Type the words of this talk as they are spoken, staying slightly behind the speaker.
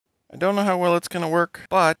I don't know how well it's going to work,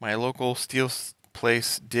 but my local steel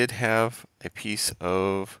place did have a piece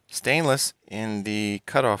of stainless in the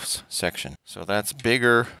cutoffs section. So that's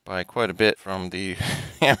bigger by quite a bit from the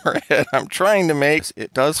hammerhead I'm trying to make.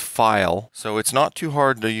 It does file, so it's not too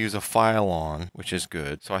hard to use a file on, which is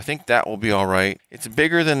good. So I think that will be all right. It's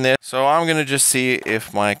bigger than this, so I'm going to just see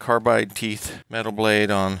if my carbide teeth metal blade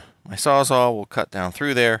on my Sawzall will cut down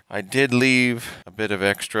through there. I did leave a bit of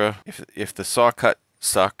extra. If the saw cut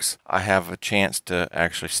sucks, I have a chance to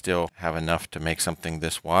actually still have enough to make something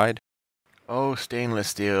this wide. Oh, stainless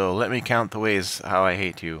steel, let me count the ways how I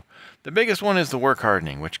hate you. The biggest one is the work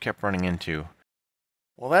hardening, which kept running into.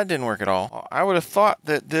 Well, that didn't work at all. I would have thought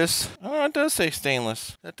that this, oh, it does say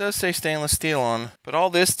stainless. That does say stainless steel on, but all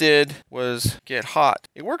this did was get hot.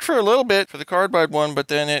 It worked for a little bit for the carbide one, but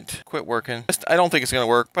then it quit working. I don't think it's going to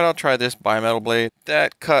work, but I'll try this bimetal blade.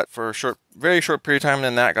 That cut for a very short period of time,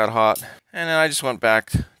 then that got hot. And then I just went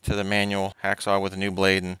back to the manual hacksaw with a new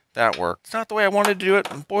blade, and that worked. It's not the way I wanted to do it,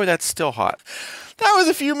 and boy, that's still hot. That was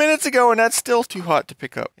a few minutes ago, and that's still too hot to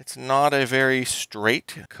pick up. It's not a very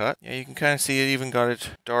straight cut. Yeah, you can kind of see it even got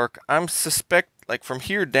it dark. I'm suspect, like from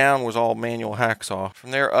here down was all manual hacksaw.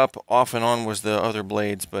 From there up, off and on was the other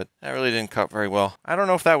blades, but that really didn't cut very well. I don't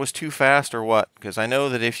know if that was too fast or what, because I know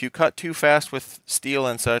that if you cut too fast with steel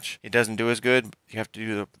and such, it doesn't do as good. You have to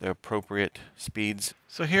do the appropriate speeds.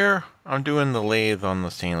 So here, I'm doing the lathe on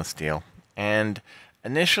the stainless steel, and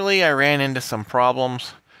initially I ran into some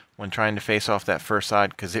problems when trying to face off that first side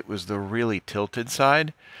because it was the really tilted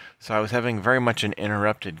side. So I was having very much an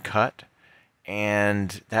interrupted cut,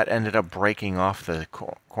 and that ended up breaking off the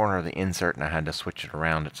corner of the insert, and I had to switch it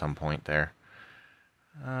around at some point there.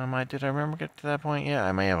 Did I remember get to that point? Yeah,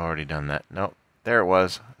 I may have already done that. Nope, there it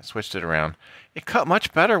was. I switched it around. It cut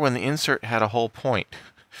much better when the insert had a whole point.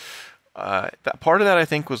 That part of that I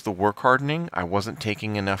think was the work hardening. I wasn't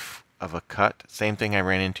taking enough of a cut. Same thing I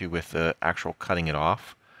ran into with the actual cutting it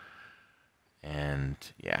off. And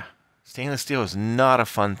yeah, stainless steel is not a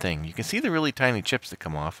fun thing. You can see the really tiny chips that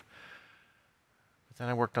come off. But then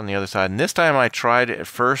I worked on the other side, and this time I tried it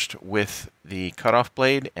first with the cutoff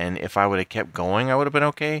blade, and if I would have kept going I would have been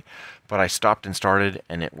okay, but I stopped and started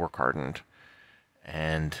and it work hardened.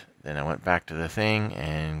 And then I went back to the thing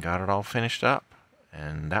and got it all finished up,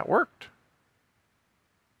 and that worked.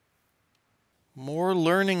 More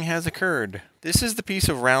learning has occurred. This is the piece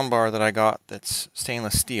of round bar that I got that's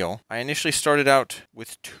stainless steel. I initially started out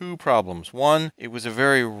with two problems. One, it was a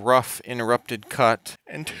very rough, interrupted cut.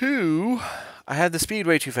 And two, I had the speed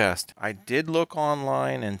way too fast. I did look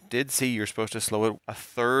online and did see you're supposed to slow it a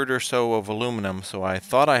third or so of aluminum, so I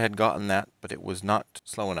thought I had gotten that, but it was not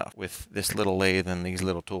slow enough with this little lathe and these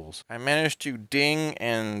little tools. I managed to ding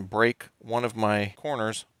and break one of my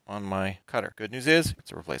corners on my cutter. Good news is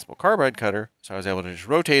it's a replaceable carbide cutter, so I was able to just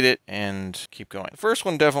rotate it and keep going. The first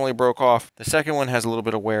one definitely broke off. The second one has a little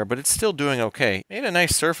bit of wear, but it's still doing okay. Made a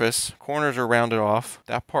nice surface. Corners are rounded off.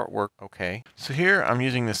 That part worked okay. So here I'm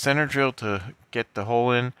using the center drill to get the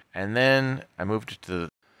hole in, and then I moved it to the...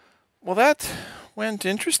 Well, that went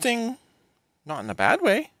interesting. Not in a bad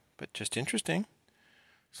way, but just interesting.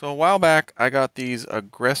 So a while back, I got these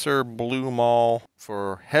Aggressor Blue Maul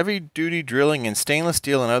for heavy-duty drilling in stainless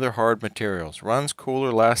steel and other hard materials. Runs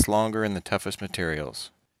cooler, lasts longer in the toughest materials.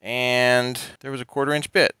 And there was a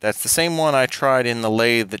 1/4-inch bit. That's the same one I tried in the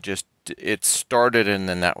lathe that just, it started and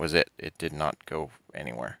then that was it. It did not go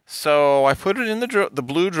anywhere. So I put it in the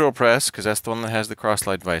blue drill press, because that's the one that has the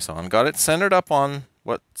cross-slide vise on. Got it centered up on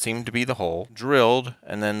what seemed to be the hole, drilled,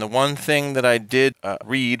 and then the one thing that I did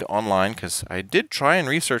read online, because I did try and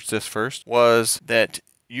research this first, was that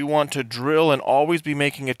you want to drill and always be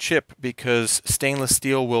making a chip because stainless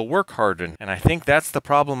steel will work harden. And I think that's the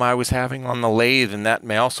problem I was having on the lathe, and that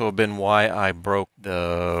may also have been why I broke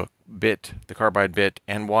the bit, the carbide bit,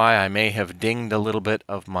 and why I may have dinged a little bit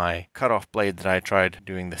of my cutoff blade that I tried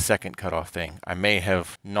doing the second cutoff thing. I may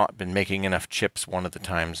have not been making enough chips one of the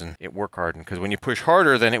times and it work hardened, because when you push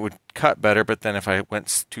harder then it would cut better, but then if I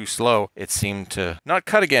went too slow it seemed to not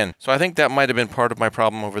cut again. So I think that might have been part of my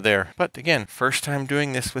problem over there. But again, first time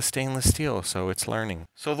doing this with stainless steel, so it's learning.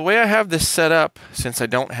 So the way I have this set up, since I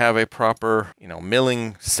don't have a proper,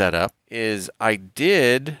 milling setup, is I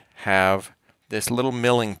did have this little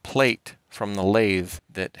milling plate from the lathe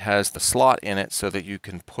that has the slot in it so that you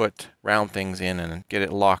can put round things in and get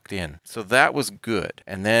it locked in. So that was good.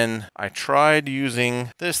 And then I tried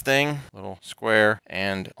using this thing, little square,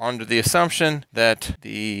 and under the assumption that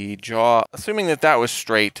the jaw, assuming that that was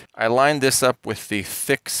straight, I lined this up with the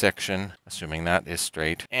thick section, assuming that is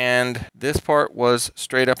straight, and this part was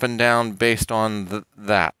straight up and down based on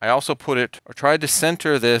that. I also put it, or tried to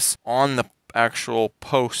center this on the actual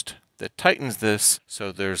post that tightens this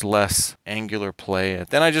so there's less angular play.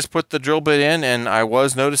 Then I just put the drill bit in, and I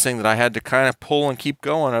was noticing that I had to kind of pull and keep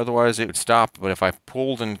going, otherwise it would stop. But if I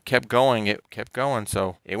pulled and kept going, it kept going.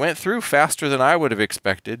 So it went through faster than I would have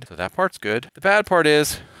expected. So that part's good. The bad part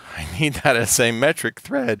is I need that as a metric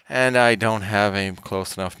thread, and I don't have a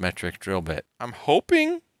close enough metric drill bit. I'm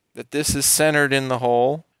hoping that this is centered in the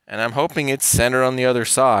hole, and I'm hoping it's centered on the other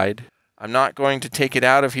side. I'm not going to take it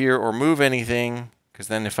out of here or move anything, because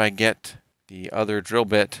then if I get the other drill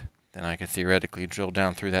bit, then I could theoretically drill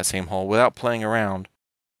down through that same hole without playing around.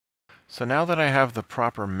 So now that I have the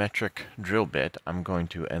proper metric drill bit, I'm going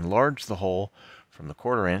to enlarge the hole from the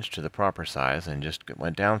 1/4 inch to the proper size, and just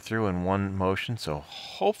went down through in one motion. So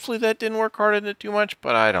hopefully that didn't work hard in it too much,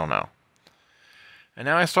 but I don't know. And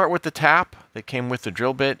now I start with the tap that came with the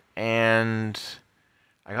drill bit, and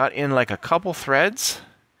I got in like a couple threads,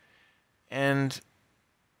 and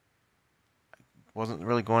wasn't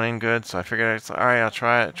really going in good, so I figured, all right, I'll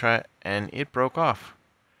try it, and it broke off.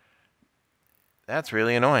 That's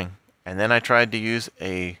really annoying. And then I tried to use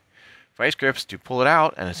a vice grips to pull it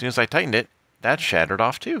out, and as soon as I tightened it, that shattered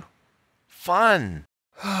off too. Fun!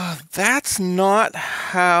 That's not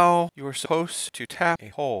how you were supposed to tap a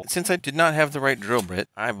hole. Since I did not have the right drill bit,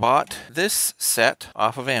 I bought this set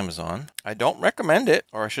off of Amazon. I don't recommend it,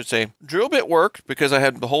 or I should say, drill bit worked because I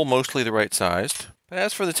had the hole mostly the right sized. But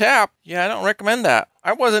as for the tap, yeah, I don't recommend that.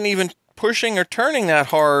 I wasn't even pushing or turning that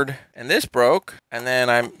hard, and this broke. And then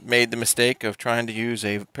I made the mistake of trying to use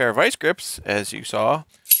a pair of vice grips, as you saw,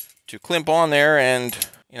 to clamp on there, and,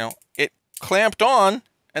 you know, it clamped on,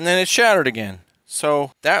 and then it shattered again.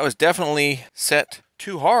 So that was definitely set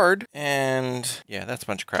too hard, and yeah, that's a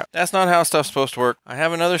bunch of crap. That's not how stuff's supposed to work. I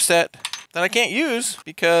have another set that I can't use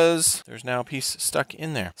because there's now a piece stuck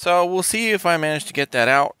in there. So we'll see if I manage to get that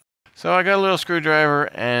out. So I got a little screwdriver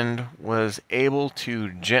and was able to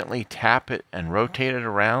gently tap it and rotate it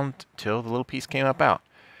around till the little piece came up out.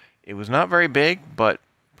 It was not very big, but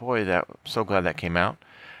boy, I'm so glad that came out.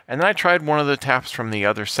 And then I tried one of the taps from the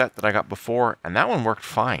other set that I got before, and that one worked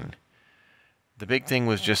fine. The big thing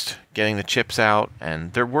was just getting the chips out,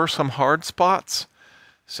 and there were some hard spots,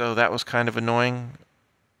 so that was kind of annoying.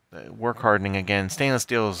 Work hardening again. Stainless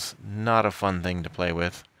steel is not a fun thing to play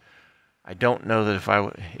with. I don't know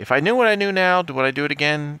that if I knew what I knew now, would I do it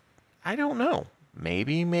again? I don't know.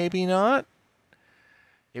 Maybe, maybe not.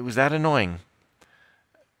 It was that annoying.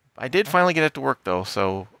 I did finally get it to work though,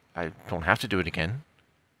 so I don't have to do it again.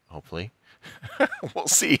 Hopefully. We'll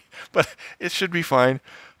see. But it should be fine.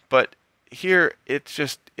 But here, it's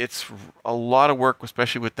a lot of work,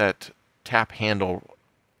 especially with that tap handle.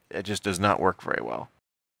 It just does not work very well.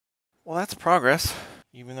 Well, that's progress.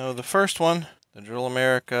 Even though the first one, the Drill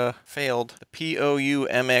America, failed. The POU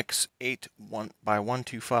MX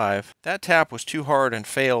 8x125. That tap was too hard and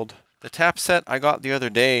failed. The tap set I got the other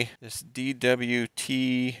day, this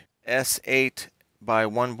DWT S8 by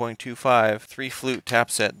 1.25 3-flute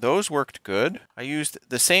tap set, those worked good. I used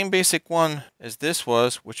the same basic one as this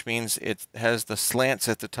was, which means it has the slants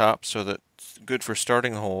at the top, so that's good for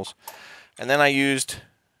starting the holes. And then I used,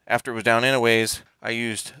 after it was down in a ways, I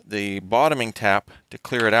used the bottoming tap to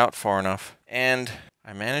clear it out far enough. And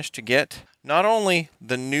I managed to get not only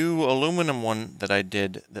the new aluminum one that I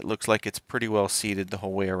did that looks like it's pretty well seated the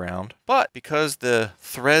whole way around, but because the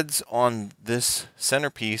threads on this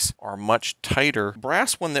centerpiece are much tighter, the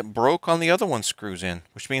brass one that broke on the other one screws in,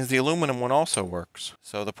 which means the aluminum one also works.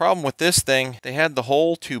 So the problem with this thing, they had the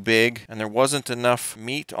hole too big and there wasn't enough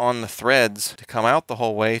meat on the threads to come out the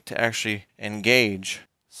whole way to actually engage.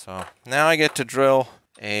 So now I get to drill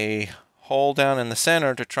a hole down in the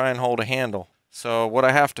center to try and hold a handle. So what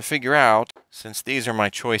I have to figure out, since these are my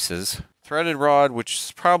choices, threaded rod, which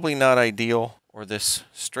is probably not ideal, or this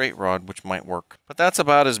straight rod, which might work. But that's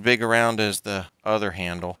about as big around as the other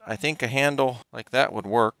handle. I think a handle like that would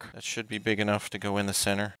work. That should be big enough to go in the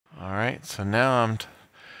center. Alright, so now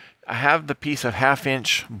I have the piece of 1/2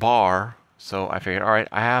 inch bar, so I figured, alright,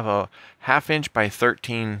 I have a 1/2 inch by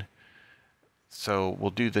 13, so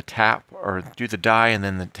we'll do the tap, or do the die and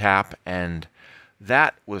then the tap, and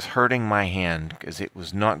that was hurting my hand because it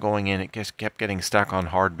was not going in. It just kept getting stuck on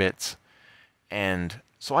hard bits. And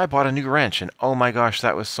so I bought a new wrench, and oh my gosh,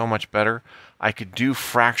 that was so much better. I could do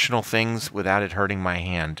fractional things without it hurting my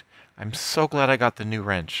hand. I'm so glad I got the new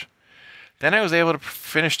wrench. Then I was able to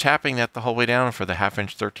finish tapping that the whole way down for the 1/2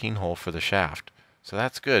 inch 13 hole for the shaft. So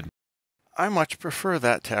that's good. I much prefer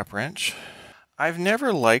that tap wrench. I've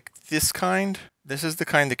never liked this kind. This is the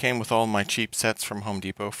kind that came with all my cheap sets from Home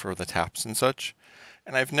Depot for the taps and such.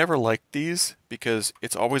 And I've never liked these because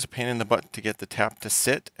it's always a pain in the butt to get the tap to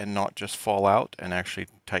sit and not just fall out and actually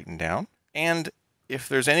tighten down. And if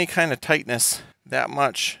there's any kind of tightness that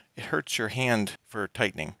much, it hurts your hand for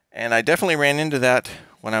tightening. And I definitely ran into that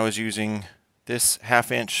when I was using this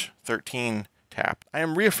 1/2" 13 tap. I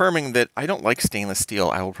am reaffirming that I don't like stainless steel.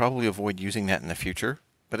 I will probably avoid using that in the future,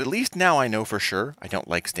 but at least now I know for sure I don't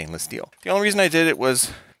like stainless steel. The only reason I did it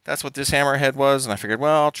was that's what this hammerhead was, and I figured,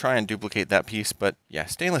 well, I'll try and duplicate that piece, but yeah,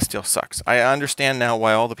 stainless steel sucks. I understand now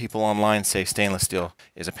why all the people online say stainless steel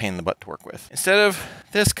is a pain in the butt to work with. Instead of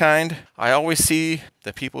this kind, I always see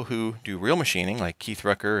the people who do real machining, like Keith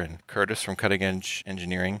Rucker and Curtis from Cutting Edge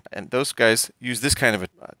Engineering, and those guys use this kind of a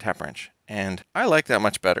tap wrench. And I like that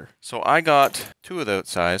much better. So I got 2 of those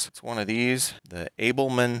size. It's one of these. The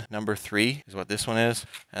Abelman number 3 is what this one is.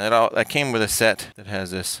 And that came with a set that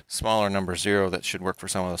has this smaller number 0 that should work for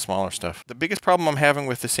some of the smaller stuff. The biggest problem I'm having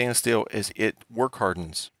with the stainless steel is it work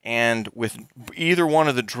hardens. And with either one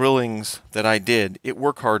of the drillings that I did, it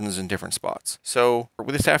work hardens in different spots. So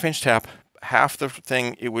with this 1/2" tap, half the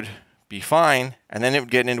thing it would be fine, and then it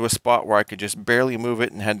would get into a spot where I could just barely move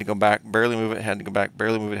it and had to go back, barely move it, had to go back,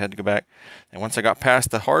 barely move it, had to go back. And once I got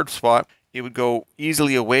past the hard spot, it would go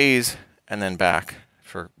easily a ways and then back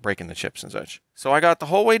for breaking the chips and such. So I got the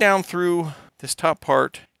whole way down through this top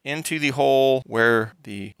part into the hole where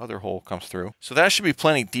the other hole comes through. So that should be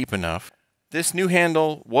plenty deep enough. This new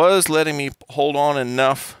handle was letting me hold on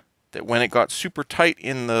enough that when it got super tight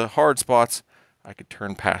in the hard spots, I could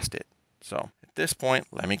turn past it. So at this point,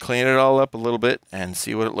 let me clean it all up a little bit and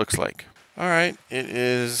see what it looks like. All right, it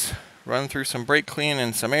is run through some brake clean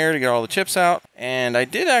and some air to get all the chips out. And I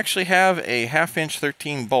did actually have a 1/2"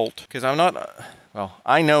 13 bolt, because I'm not, well,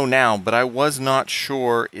 I know now, but I was not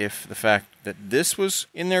sure if the fact that this was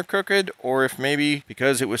in there crooked, or if maybe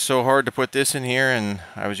because it was so hard to put this in here and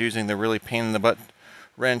I was using the really pain in the butt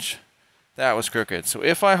wrench, that was crooked. So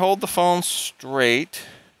if I hold the phone straight,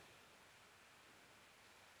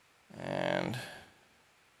 and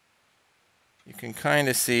you can kind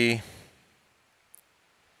of see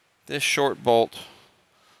this short bolt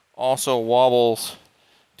also wobbles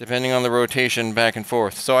depending on the rotation back and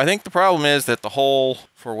forth. So I think the problem is that the hole,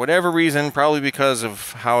 for whatever reason, probably because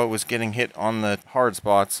of how it was getting hit on the hard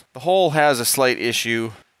spots, the hole has a slight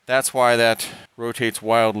issue. That's why that rotates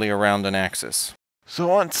wildly around an axis. So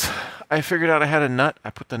once I figured out I had a nut, I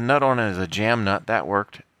put the nut on as a jam nut. That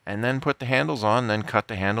worked. And then put the handles on, then cut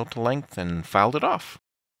the handle to length and filed it off.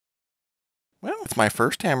 Well, it's my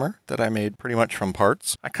first hammer that I made pretty much from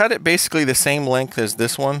parts. I cut it basically the same length as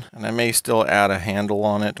this one, and I may still add a handle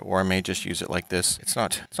on it, or I may just use it like this. It's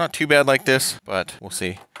not too bad like this, but we'll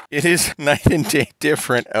see. It is night and day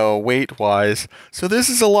different weight-wise. So this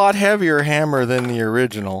is a lot heavier hammer than the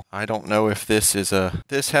original. I don't know if this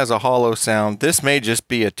has a hollow sound. This may just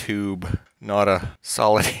be a tube, not a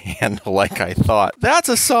solid handle like I thought. That's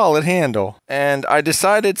a solid handle. And I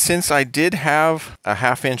decided, since I did have a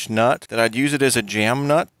 1/2" nut, that I'd use it as a jam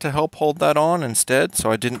nut to help hold that on instead.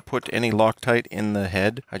 So I didn't put any Loctite in the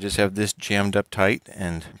head. I just have this jammed up tight,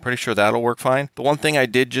 and I'm pretty sure that'll work fine. The one thing I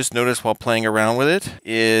did just notice while playing around with it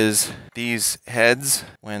is these heads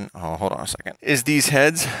when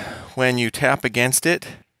you tap against it,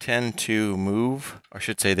 tend to move, or I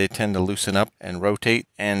should say they tend to loosen up and rotate,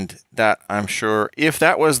 and that, I'm sure, if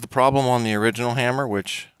that was the problem on the original hammer,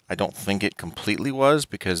 which I don't think it completely was,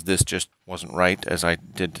 because this just wasn't right as I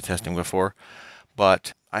did the testing before,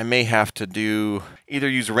 but I may have to either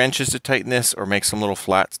use wrenches to tighten this or make some little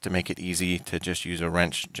flats to make it easy to just use a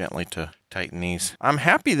wrench gently to tighten these. I'm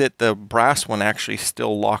happy that the brass one actually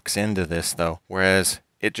still locks into this though, whereas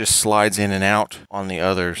it just slides in and out on the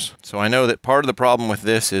others. So I know that part of the problem with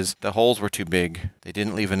this is the holes were too big. They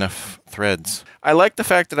didn't leave enough threads. I like the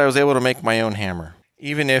fact that I was able to make my own hammer.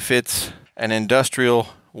 Even if it's an industrial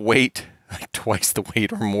weight, like twice the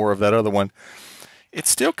weight or more of that other one, it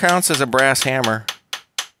still counts as a brass hammer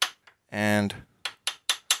and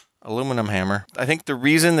aluminum hammer. I think the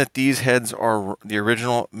reason that these heads are, the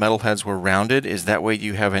original metal heads were rounded, is that way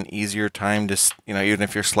you have an easier time to, even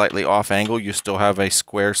if you're slightly off angle, you still have a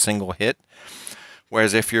square single hit.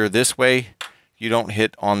 Whereas if you're this way, you don't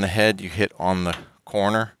hit on the head, you hit on the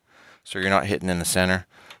corner. So you're not hitting in the center.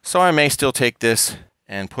 So I may still take this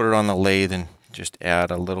and put it on the lathe and just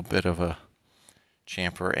add a little bit of a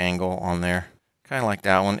chamfer angle on there. Kind of like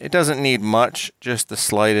that one. It doesn't need much, just the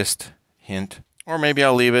slightest hint. Or maybe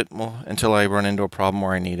I'll leave it until I run into a problem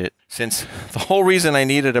where I need it. Since the whole reason I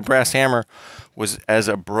needed a brass hammer was as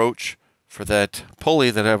a broach for that pulley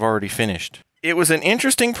that I've already finished. It was an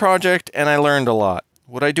interesting project and I learned a lot.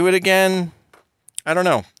 Would I do it again? I don't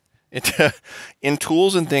know. In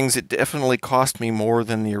tools and things, it definitely cost me more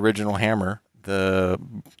than the original hammer. The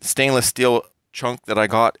stainless steel chunk that I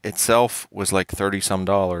got itself was like $30 some.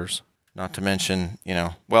 Not to mention, you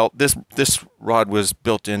know, well, this rod was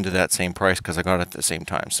built into that same price because I got it at the same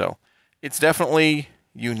time. So it's definitely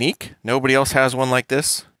unique. Nobody else has one like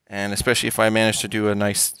this. And especially if I manage to do a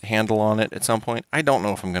nice handle on it at some point, I don't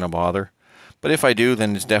know if I'm going to bother. But if I do,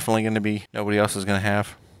 then it's definitely going to be nobody else is going to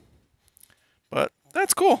have. But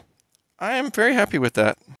that's cool. I am very happy with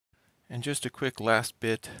that. And just a quick last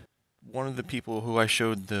bit. One of the people who I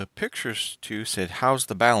showed the pictures to said, "How's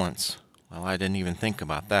the balance?" Well, I didn't even think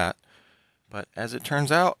about that. But as it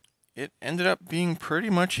turns out, it ended up being pretty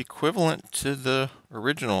much equivalent to the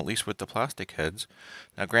original, at least with the plastic heads.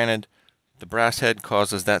 Now granted, the brass head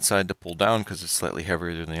causes that side to pull down because it's slightly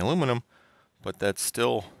heavier than the aluminum, but that's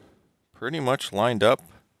still pretty much lined up.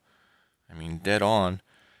 I mean, dead on.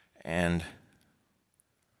 And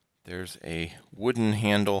there's a wooden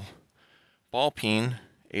handle ball peen,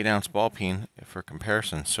 8-ounce ball peen for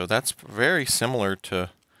comparison. So that's very similar to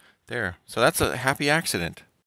there. So that's a happy accident.